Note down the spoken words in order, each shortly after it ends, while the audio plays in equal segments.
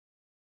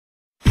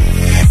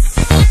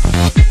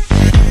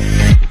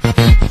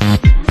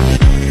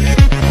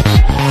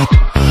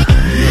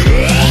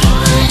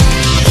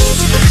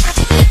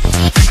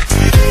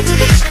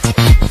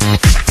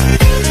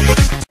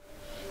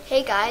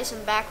guys,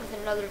 I'm back with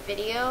another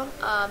video.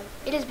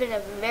 It has been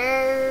a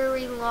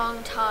very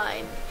long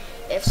time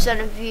if some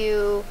of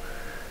you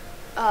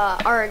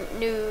are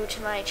new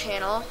to my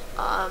channel.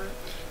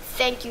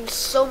 Thank you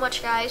so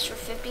much, guys, for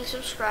 50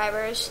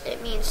 subscribers.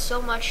 It means so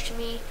much to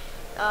me.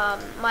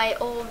 My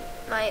old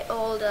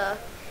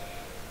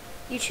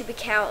YouTube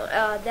account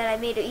that I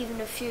made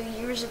even a few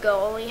years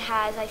ago only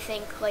has, I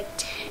think, like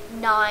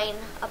 9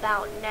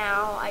 about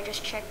now. I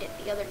just checked it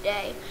the other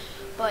day.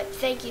 But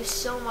thank you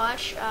so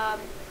much.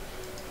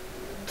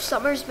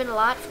 Summer's been a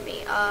lot for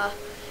me.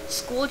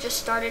 School just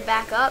started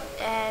back up,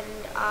 and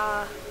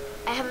I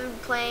haven't been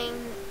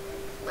playing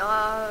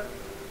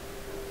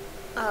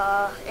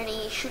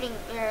any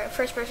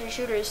first-person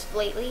shooters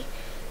lately.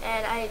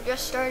 And I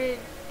just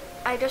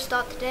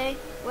thought today,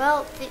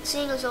 well,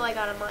 seeing as though I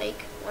got a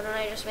mic, why don't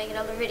I just make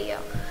another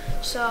video?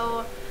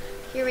 So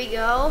here we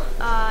go.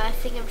 I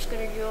think I'm just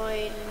gonna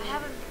join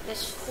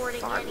this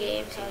farm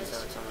game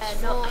because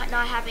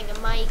not having a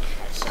mic.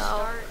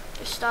 So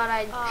just thought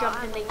I'd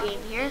jump in the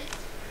game here.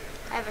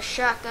 I have a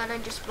shotgun I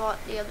just bought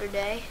the other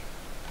day.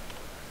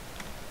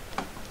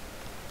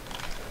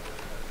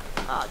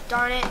 Oh,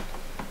 darn it!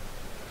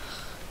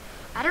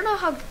 I don't know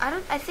how.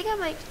 I think I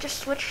might just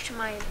switch to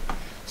my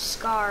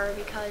SCAR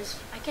because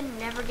I can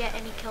never get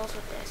any kills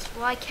with this.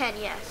 Well, I can,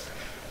 yes,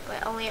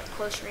 but only at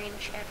close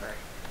range ever.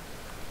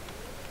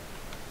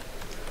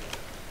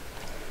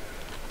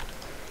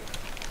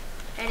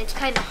 And it's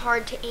kind of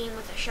hard to aim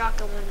with a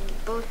shotgun when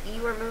both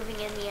you are moving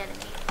and the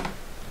enemy.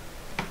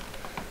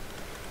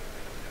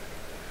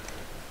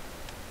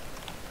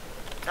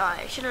 Oh,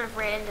 I shouldn't have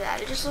ran into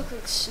that. It just looked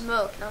like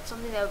smoke, not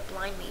something that would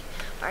blind me.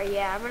 Alright,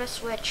 yeah, I'm gonna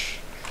switch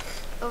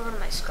over to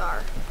my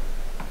SCAR.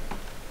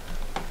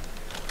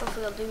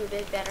 Hopefully I'll do a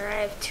bit better.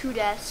 I have 2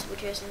 deaths,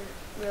 which isn't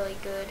really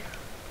good.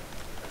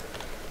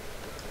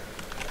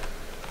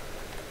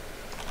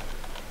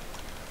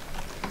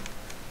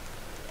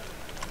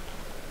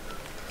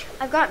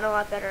 I've gotten a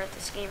lot better at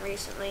this game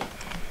recently.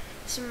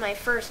 This is my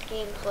first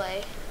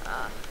gameplay.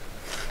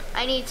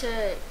 I need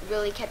to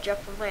really catch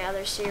up with my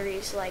other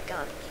series, like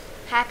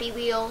Happy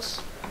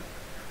Wheels.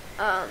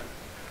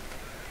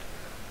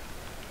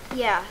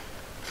 Yeah.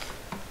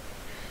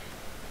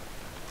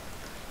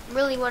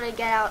 Really want to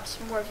get out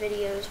some more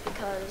videos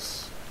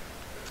because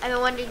I've been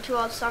wanting to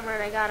all summer,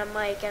 and I got a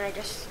mic and I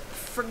just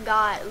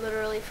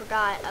literally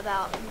forgot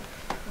about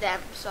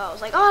them. So I was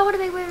like, oh, I want to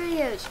make more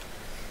videos.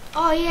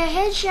 Oh yeah,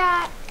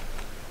 headshot.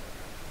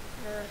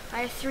 I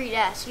have 3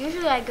 deaths.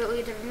 Usually I go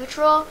either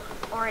neutral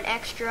or an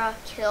extra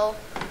kill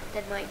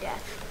than my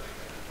death.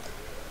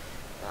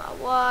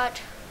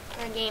 What?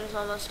 The game's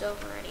almost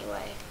over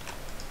anyway.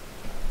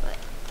 But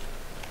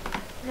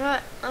you know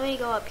what? Let me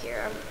go up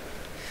here.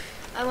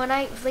 When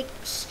I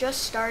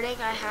just starting,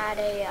 I had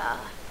a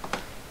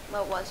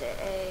what was it?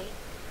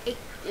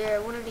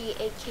 One of the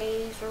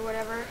AKs or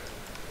whatever.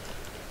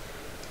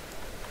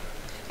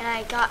 And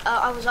I got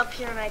I was up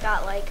here and I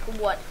got like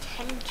what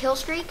 10 kill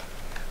streak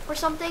or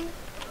something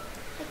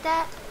like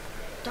that.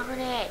 Darn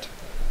it.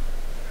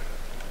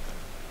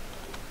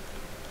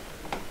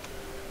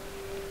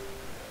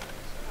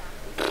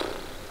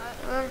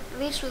 Well, at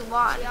least we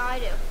won. Yeah, I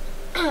do.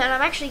 And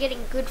I'm actually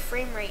getting good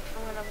frame rate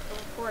from when I'm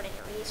recording,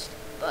 at least.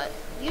 But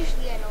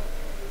usually I don't.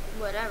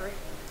 Whatever.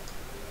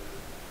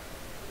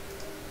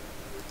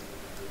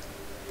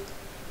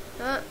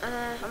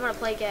 I'm gonna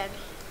play again.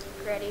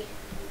 Ready.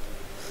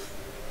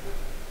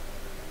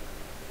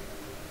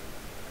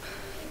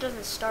 If it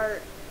doesn't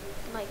start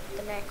like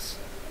the next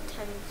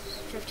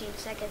 10-15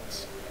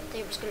 seconds, I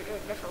think I'm just gonna do a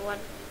different one.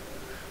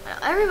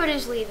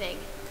 Everybody's leaving.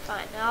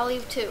 Fine, I'll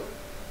leave too.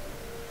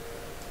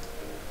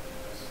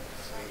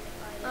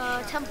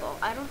 Temple.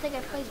 I don't think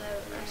I've played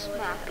this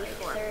map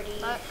before.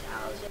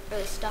 30,000.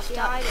 Really stuffed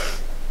up. I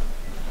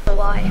did.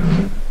 Why?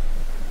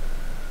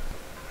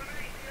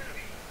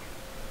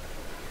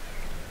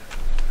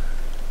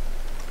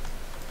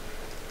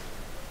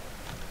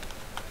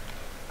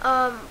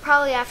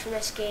 Probably after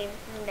this game,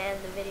 I'm gonna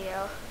end the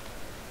video.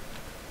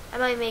 I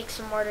might make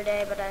some more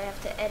today, but I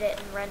have to edit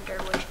and render,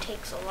 which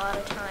takes a lot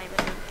of time,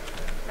 and I'm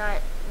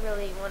not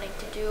really wanting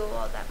to do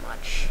all that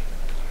much.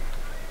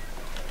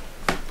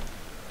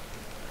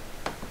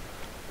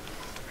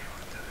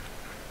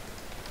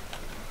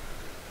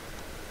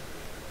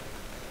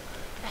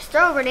 Just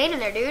throw a grenade in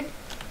there, dude.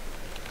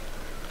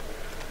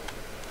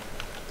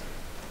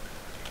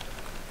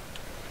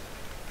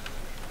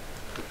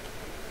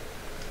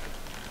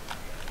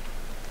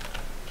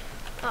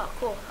 Oh,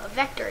 cool. A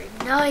Vector.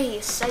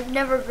 Nice. I've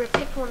never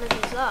picked one of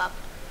these up.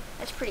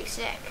 That's pretty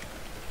sick.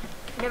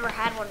 I've never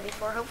had one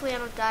before. Hopefully I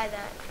don't die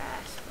that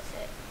fast with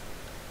it.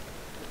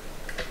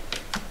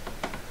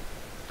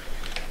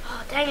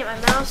 Oh, dang it. My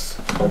mouse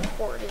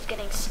cord is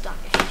getting stuck.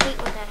 I hate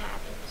when that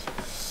happens.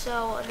 It's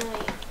so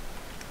annoying.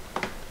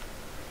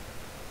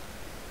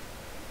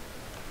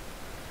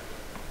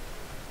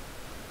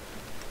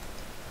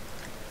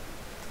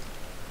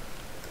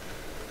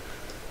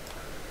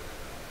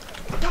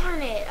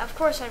 Darn it! Of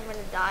course I'm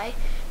gonna die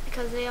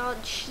because they all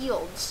had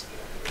shields.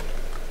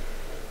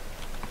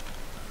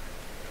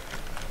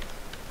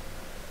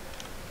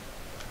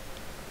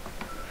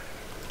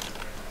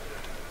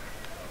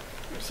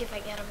 me see if I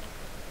get him.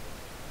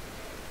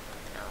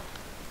 No.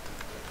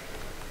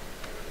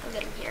 I'll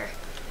get him here.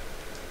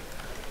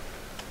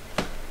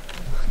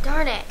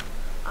 Darn it.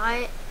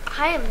 I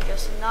am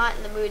just not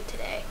in the mood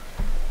today.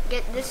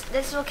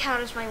 This will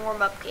count as my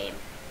warm-up game.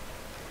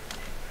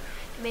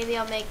 Maybe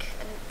I'll make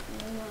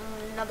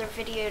another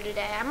video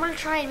today. I'm gonna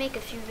try and make a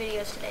few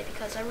videos today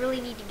because I really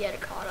need to get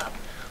it caught up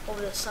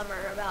over the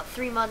summer. About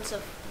 3 months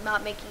of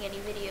not making any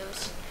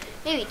videos.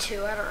 Maybe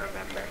 2, I don't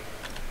remember.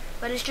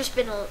 But it's just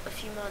been a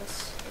few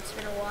months. It's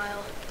been a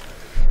while.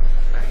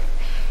 Alright.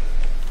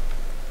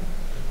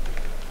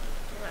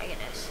 Oh my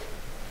goodness.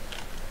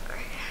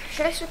 Alright.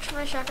 Should I switch to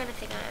my shotgun? I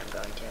think I am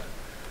going to.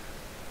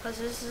 Because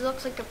this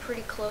looks like a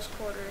pretty close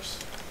quarters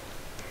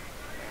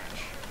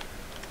match.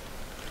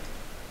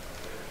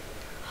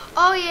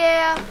 Oh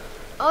yeah!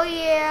 Oh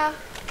yeah!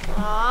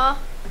 Aww.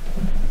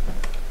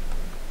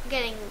 I'm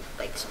getting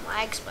like some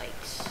lag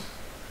spikes.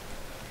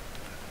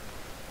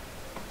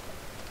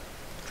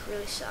 Which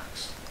really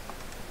sucks.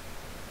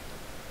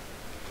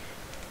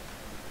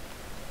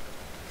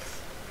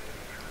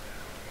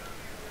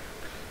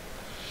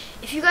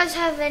 If you guys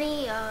have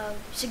any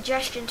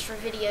suggestions for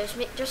videos,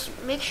 just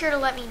make sure to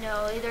let me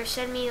know. Either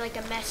send me like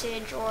a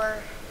message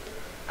or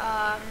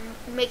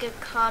make a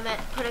comment,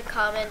 put a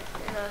comment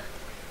in the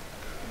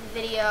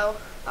video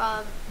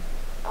on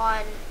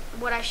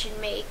what I should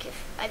make.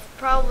 I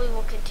probably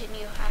will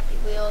continue Happy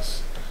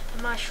Wheels.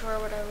 I'm not sure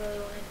what I really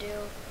want to do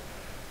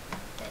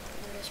at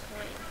this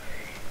point.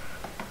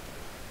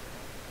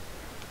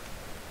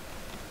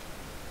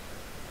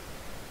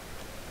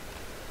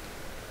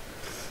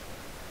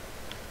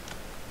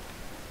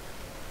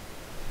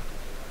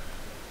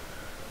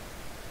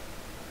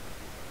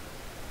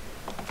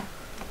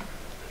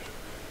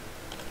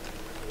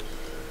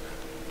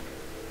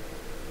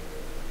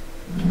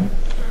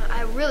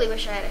 I really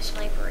wish I had a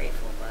sniper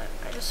rifle, but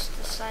I just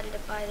decided to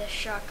buy this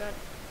shotgun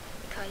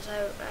because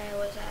I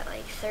was at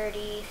like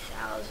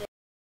 30,000.